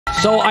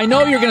So I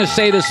know you're going to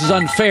say this is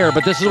unfair,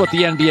 but this is what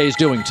the NBA is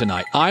doing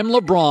tonight. I'm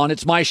LeBron.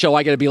 It's my show.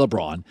 I got to be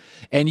LeBron.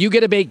 And you get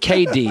to be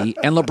KD.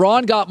 And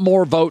LeBron got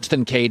more votes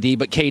than KD,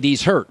 but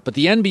KD's hurt. But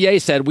the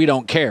NBA said we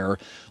don't care.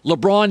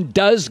 LeBron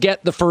does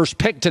get the first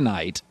pick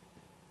tonight,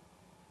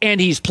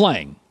 and he's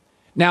playing.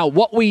 Now,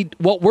 what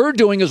we're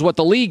doing is what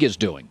the league is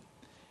doing.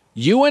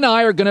 You and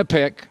I are going to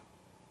pick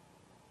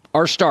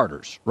our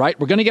starters, right?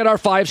 We're going to get our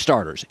 5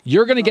 starters.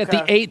 You're going to get the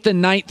 8th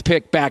and 9th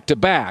pick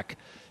back-to-back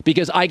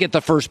because I get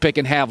the first pick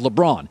and have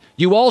LeBron.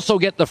 You also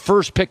get the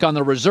first pick on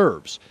the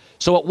reserves.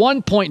 So at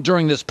one point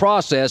during this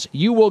process,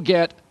 you will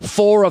get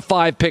 4 of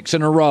 5 picks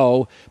in a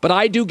row, but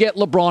I do get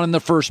LeBron in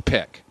the first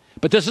pick.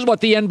 But this is what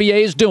the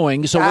NBA is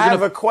doing. So I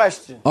have a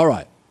question. All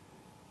right.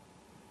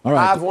 I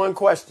have one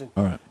question.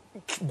 All right.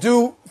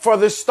 For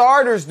the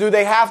starters, do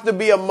they have to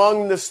be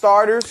among the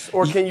starters,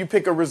 or can you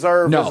pick a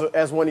reserve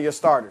as one of your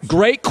starters?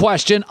 Great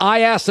question.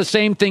 I asked the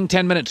same thing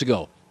 10 minutes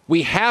ago.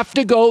 We have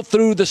to go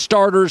through the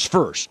starters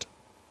first.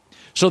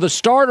 So the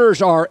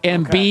starters are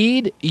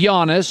Embiid,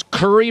 Giannis,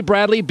 Curry,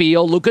 Bradley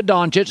Beal, Luka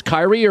Doncic,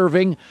 Kyrie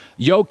Irving,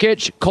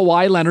 Jokic,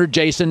 Kawhi Leonard,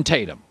 Jason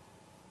Tatum.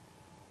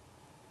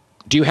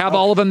 Do you have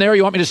all of them there?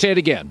 You want me to say it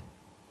again?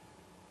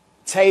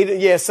 Tatum,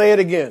 yeah, say it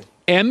again.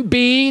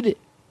 Embiid,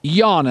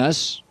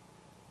 Giannis,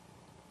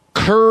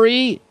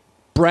 Curry,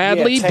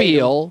 Bradley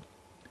Beal,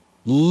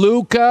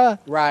 Luka,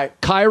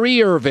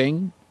 Kyrie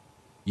Irving,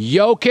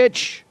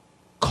 Jokic,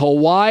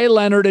 Kawhi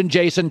Leonard, and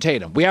Jason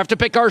Tatum. We have to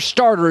pick our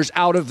starters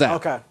out of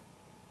that.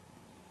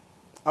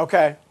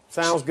 Okay.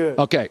 Sounds good.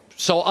 Okay.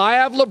 So I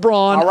have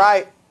LeBron. All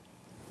right.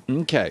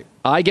 Okay.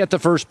 I get the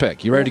first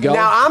pick. You ready to go?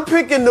 Now, I'm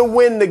picking to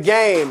win the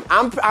game.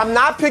 I'm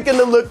not picking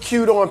to look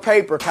cute on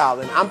paper,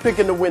 Colin. I'm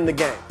picking to win the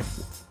game.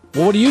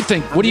 Well, what do you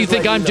think? What do you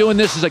think I'm doing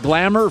this as a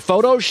glamour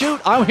photo shoot?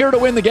 I'm here to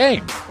win the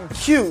game.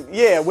 Cute,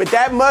 yeah. With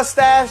that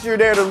mustache, you're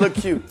there to look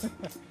cute.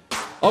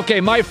 Okay,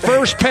 my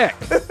first pick.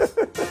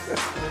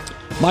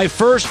 My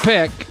first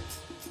pick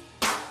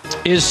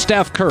is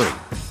Steph Curry.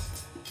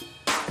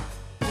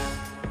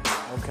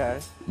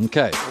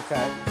 Okay.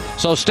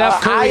 So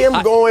Steph Curry. I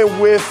am going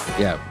with.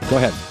 Yeah, go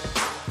ahead.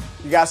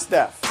 You got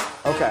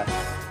Steph. Okay.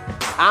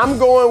 I'm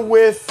going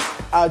with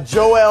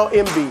Joel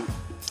Embiid.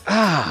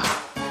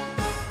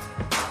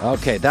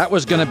 Okay, that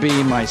was going to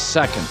be my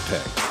second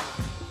pick.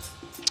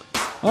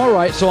 All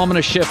right, so I'm going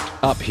to shift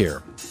up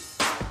here.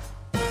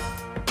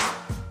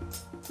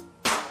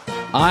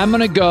 I'm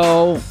going to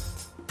go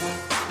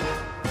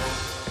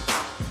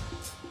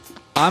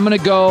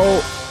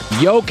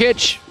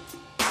Jokic,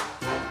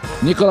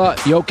 Nikola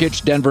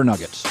Jokic, Denver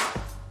Nuggets.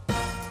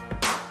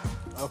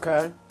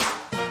 Okay.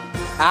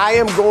 I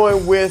am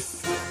going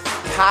with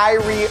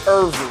Kyrie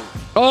Irving.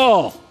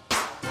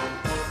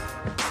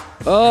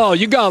 Oh,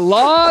 you got a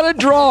lot of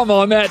drama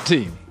on that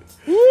team.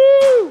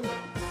 Woo!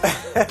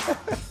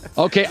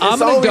 Okay, I'm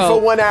going to go. It's only for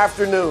one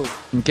afternoon.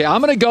 Okay,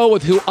 I'm going to go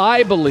with who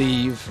I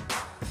believe.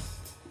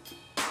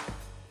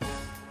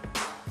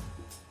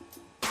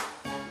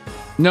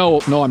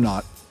 No, I'm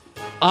not.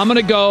 I'm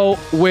going to go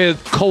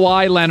with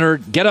Kawhi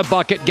Leonard. Get a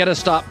bucket, get a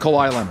stop,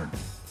 Kawhi Leonard.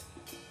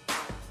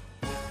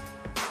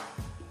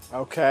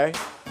 Okay.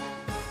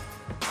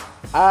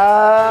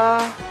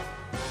 I'm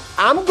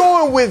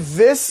going with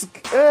this.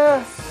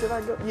 Should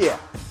I go? Yeah.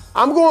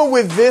 I'm going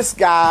with this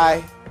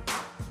guy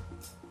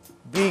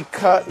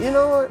because, you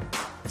know what?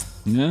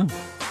 Yeah.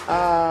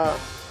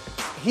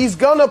 He's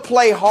going to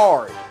play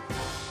hard.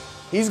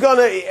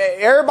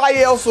 Everybody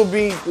else will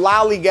be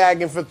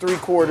lollygagging for 3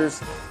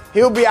 quarters.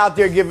 He'll be out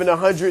there giving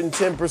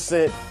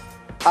 110%.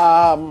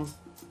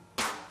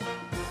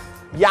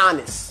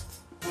 Giannis.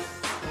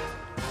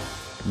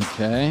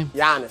 Okay.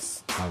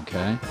 Giannis.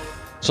 Okay.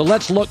 So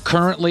let's look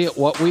currently at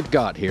what we've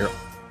got here.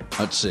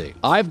 Let's see.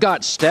 I've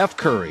got Steph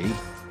Curry,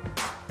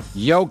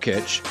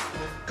 Jokic,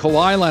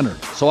 Kawhi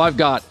Leonard. So I've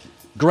got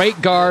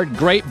great guard,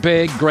 great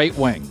big, great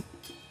wing.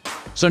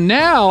 So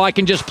now I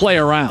can just play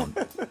around.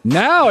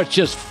 Now it's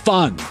just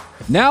fun.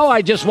 Now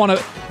I just want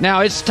to.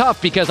 Now it's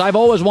tough because I've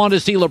always wanted to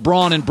see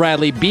LeBron and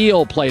Bradley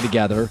Beal play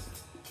together.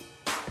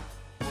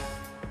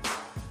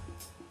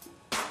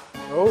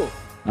 Oh.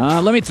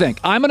 Let me think.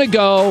 I'm going to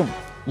go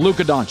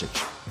Luka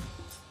Doncic.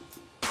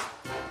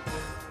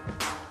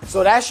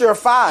 So that's your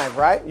 5,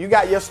 right? You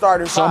got your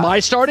starting 5. So my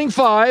starting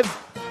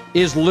 5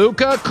 is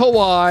Luka,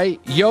 Kawhi,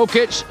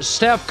 Jokic,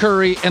 Steph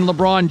Curry, and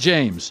LeBron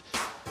James.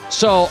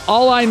 So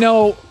all I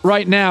know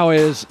right now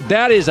is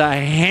that is a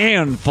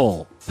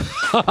handful.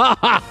 All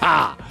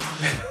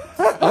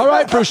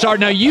right, Broussard.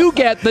 Now you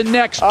get the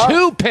next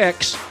 2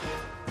 picks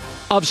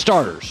of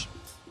starters.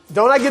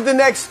 Don't I get the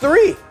next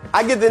 3?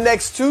 I get the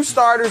next 2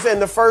 starters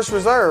and the first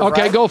reserve.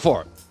 Okay, right? Go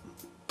for it.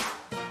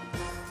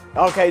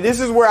 Okay, this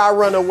is where I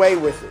run away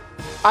with it.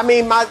 I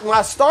mean,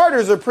 my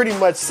starters are pretty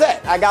much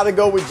set. I got to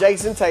go with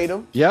Jason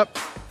Tatum. Yep.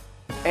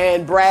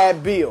 And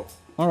Brad Beal.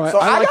 All right. So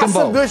I like got them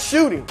some both. good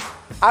shooting.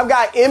 I've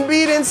got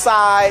Embiid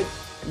inside.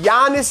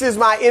 Giannis is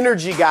my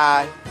energy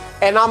guy,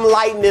 and I'm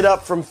lighting it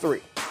up from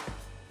 3.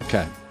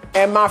 Okay.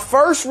 And my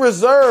first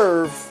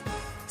reserve,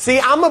 see,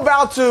 I'm going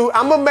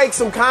to make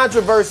some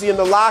controversy in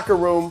the locker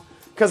room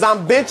because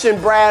I'm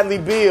benching Bradley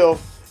Beal,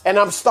 and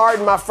I'm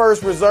starting my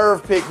first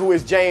reserve pick, who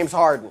is James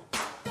Harden.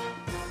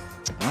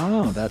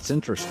 Oh, that's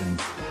interesting.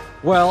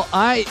 Well,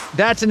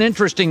 that's an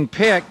interesting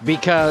pick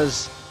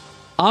because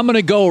I'm going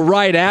to go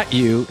right at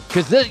you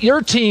because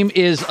your team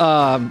is,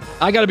 I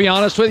got to be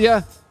honest with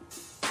you,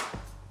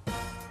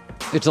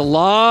 it's a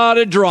lot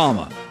of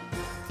drama.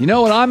 You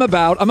know what I'm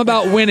about? I'm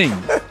about winning.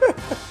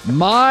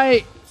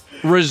 My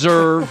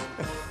reserve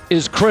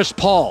is Chris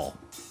Paul,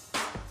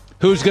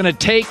 who's going to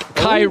take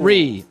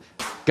Kyrie.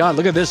 Ooh. God,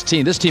 look at this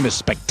team. This team is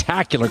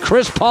spectacular.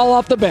 Chris Paul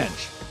off the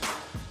bench.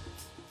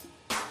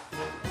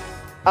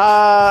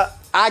 I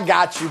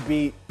got you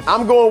beat.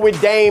 I'm going with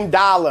Dame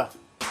Dollar.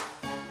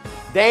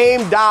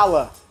 Dame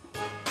Dollar.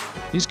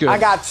 He's good. I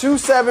got 2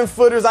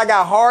 7-footers. I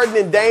got Harden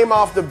and Dame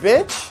off the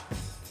bench.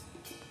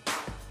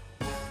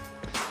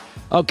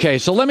 Okay,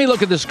 so let me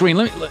look at the screen.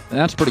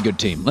 That's a pretty good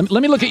team. Let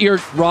me look at your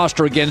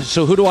roster again.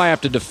 So who do I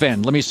have to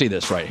defend? Let me see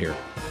this right here.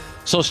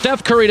 So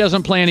Steph Curry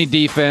doesn't play any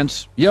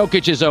defense.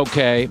 Jokic is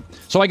okay.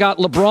 So I got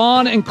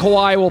LeBron and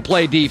Kawhi will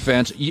play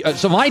defense.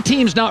 So my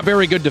team's not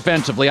very good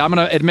defensively. I'm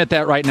going to admit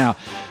that right now.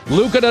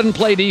 Luka doesn't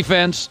play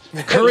defense.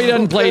 Curry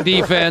doesn't play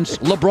defense.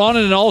 LeBron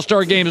in an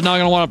all-star game is not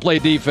going to want to play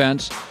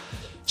defense.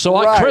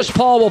 So Chris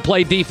Paul will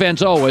play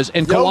defense always,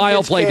 and Kawhi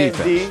will play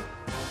defense.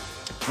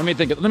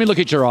 Let me look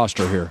at your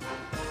roster here.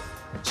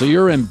 So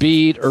you're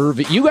Embiid,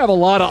 Irving. You have a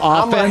lot of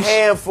offense. I'm a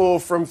handful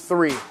from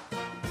 3.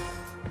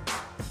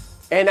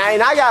 And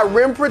I got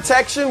rim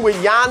protection with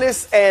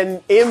Giannis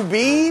and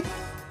Embiid.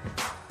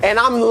 And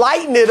I'm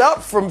lighting it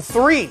up from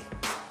 3.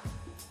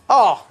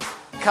 Oh,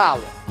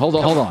 Colin. Hold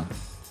on.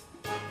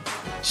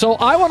 So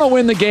I want to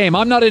win the game.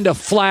 I'm not into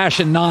flash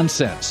and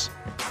nonsense.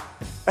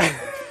 If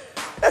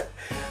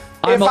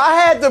I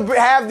had to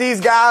have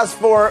these guys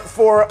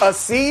for a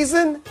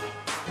season,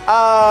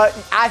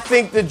 I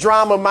think the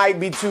drama might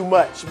be too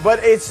much. But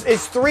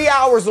it's 3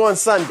 hours on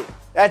Sunday.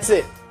 That's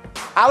it.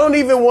 I don't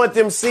even want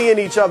them seeing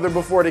each other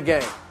before the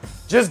game.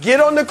 Just get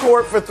on the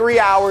court for 3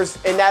 hours,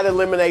 and that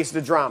eliminates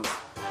the drama.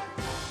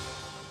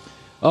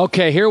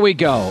 Okay, here we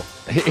go.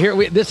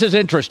 This is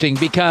interesting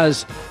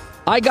because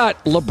I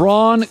got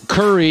LeBron,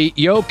 Curry,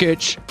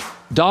 Jokic,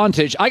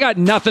 Doncic. I got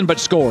nothing but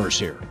scores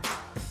here.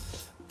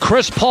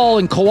 Chris Paul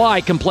and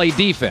Kawhi can play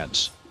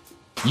defense.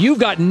 You've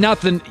got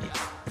nothing.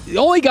 The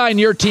only guy in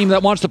your team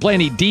that wants to play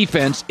any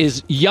defense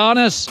is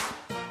Giannis.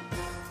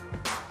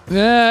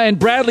 And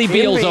Bradley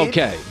Beal's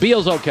okay.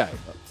 Beal's okay.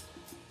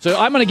 So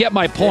I'm going to get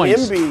my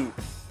points. Embiid.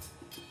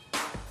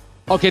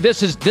 Okay,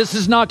 this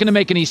is not going to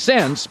make any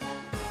sense.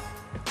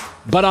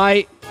 But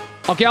I'll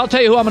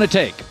tell you who I'm going to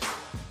take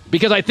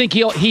because I think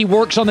he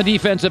works on the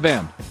defensive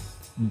end.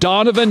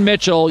 Donovan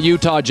Mitchell,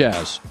 Utah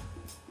Jazz.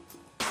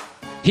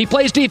 He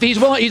plays defense.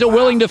 He's a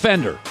willing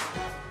defender.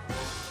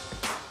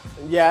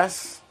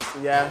 Yes.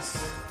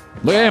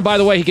 And by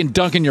the way, he can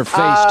dunk in your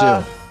face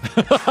too.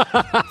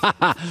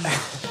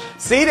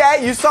 See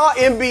that? You saw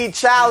Embiid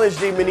challenged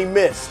him and he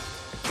missed.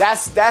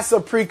 That's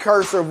a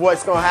precursor of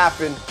what's going to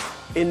happen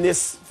in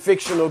this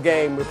fictional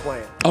game we're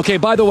playing. Okay,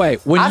 by the way,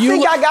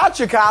 I got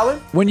you, Colin.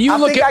 When you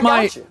look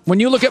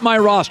at my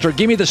roster,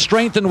 give me the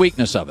strength and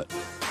weakness of it.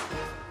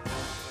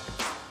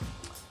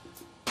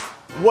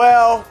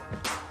 Well,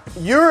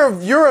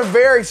 you're a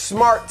very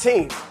smart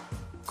team.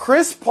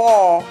 Chris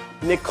Paul,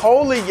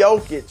 Nikola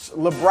Jokic,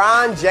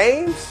 LeBron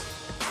James.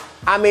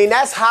 I mean,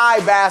 that's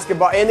high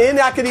basketball. And then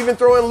I could even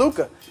throw in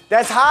Luka.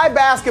 That's high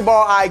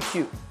basketball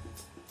IQ.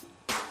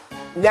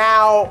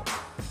 Now,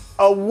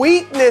 a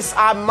weakness,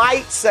 I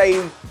might say,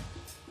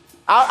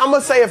 I'm going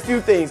to say a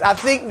few things. I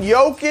think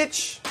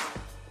Jokic,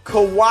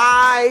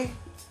 Kawhi,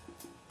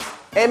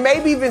 and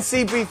maybe even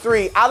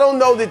CP3, I don't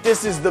know that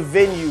this is the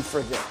venue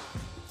for them.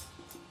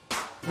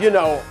 You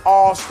know,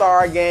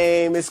 all-star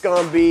game, it's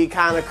going to be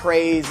kind of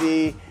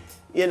crazy.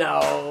 You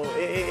know,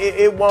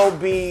 it won't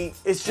be,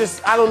 it's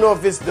just, I don't know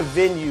if it's the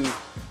venue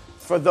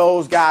for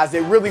those guys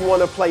that really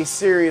want to play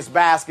serious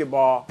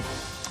basketball.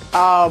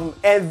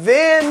 And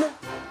then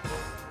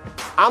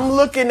I'm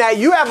looking at,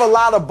 you have a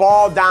lot of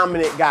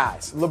ball-dominant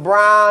guys.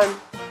 LeBron,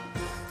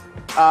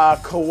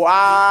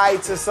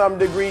 Kawhi to some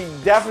degree,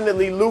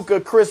 definitely Luka,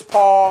 Chris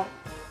Paul.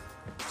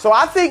 So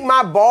I think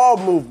my ball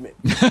movement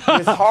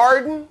with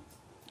Harden,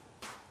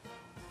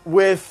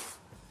 with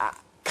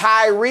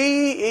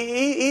Kyrie,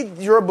 he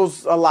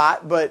dribbles a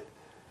lot, but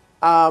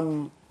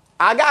I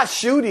got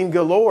shooting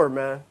galore,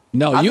 man.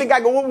 What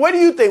do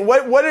you think?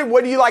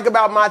 What do you like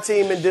about my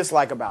team and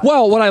dislike about it?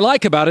 Well, what I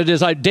like about it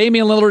is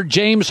Damian Lillard,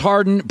 James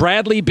Harden,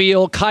 Bradley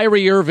Beal,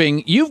 Kyrie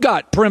Irving. You've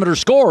got perimeter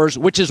scorers,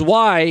 which is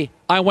why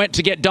I went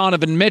to get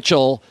Donovan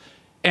Mitchell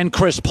and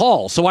Chris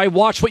Paul. So I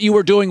watched what you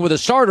were doing with the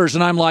starters,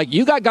 and I'm like,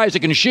 you got guys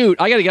that can shoot.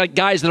 I got to get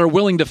guys that are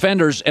willing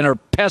defenders and are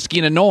pesky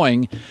and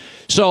annoying.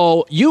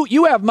 So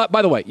you have,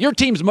 by the way, your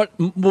team's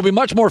will be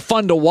much more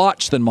fun to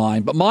watch than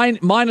mine. But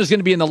mine is going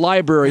to be in the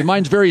library.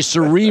 Mine's very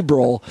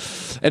cerebral,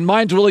 and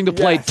mine's willing to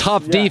play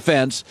tough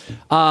defense.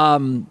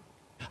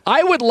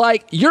 I would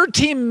like your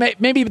team,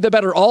 maybe the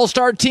better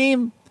all-star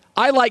team.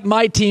 I like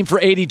my team for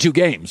 82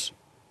 games.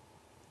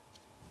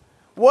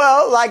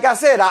 Well, like I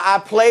said,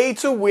 I played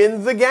to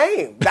win the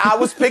game. I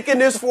was picking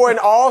this for an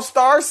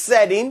all-star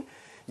setting.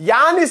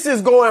 Giannis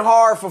is going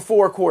hard for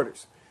 4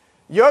 quarters.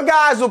 Your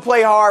guys will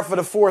play hard for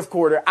the 4th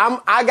quarter.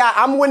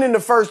 I'm winning the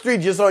first 3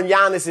 just on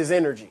Giannis's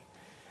energy.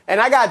 And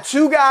I got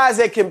 2 guys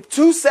that can,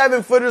 2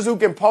 7-footers who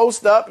can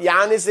post up,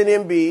 Giannis and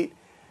Embiid.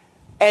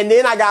 And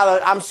then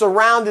I'm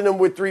surrounding them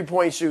with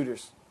 3-point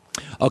shooters.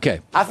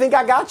 Okay. I think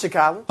I got you,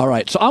 Colin. All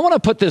right. So I want to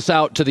put this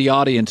out to the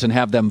audience and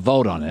have them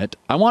vote on it.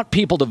 I want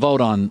people to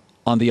vote on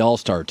the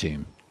All-Star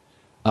team.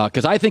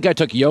 Because I think I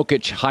took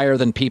Jokic higher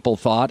than people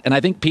thought. And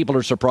I think people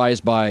are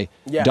surprised by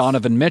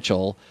Donovan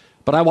Mitchell.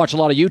 But I watch a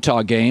lot of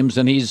Utah games,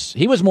 and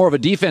he was more of a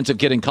defensive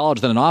kid in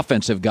college than an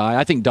offensive guy.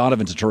 I think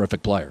Donovan's a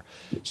terrific player.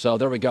 So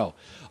there we go.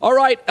 All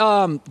right.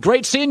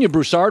 Great seeing you,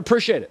 Broussard.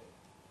 Appreciate it.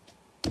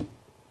 A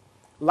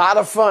lot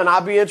of fun.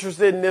 I'll be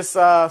interested in this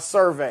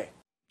survey.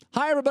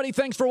 Hi, everybody.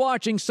 Thanks for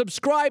watching.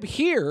 Subscribe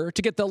here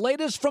to get the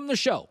latest from the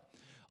show.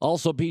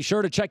 Also, be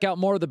sure to check out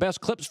more of the best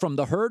clips from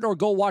The Herd or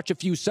go watch a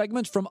few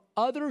segments from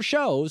other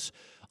shows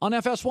on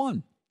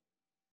FS1.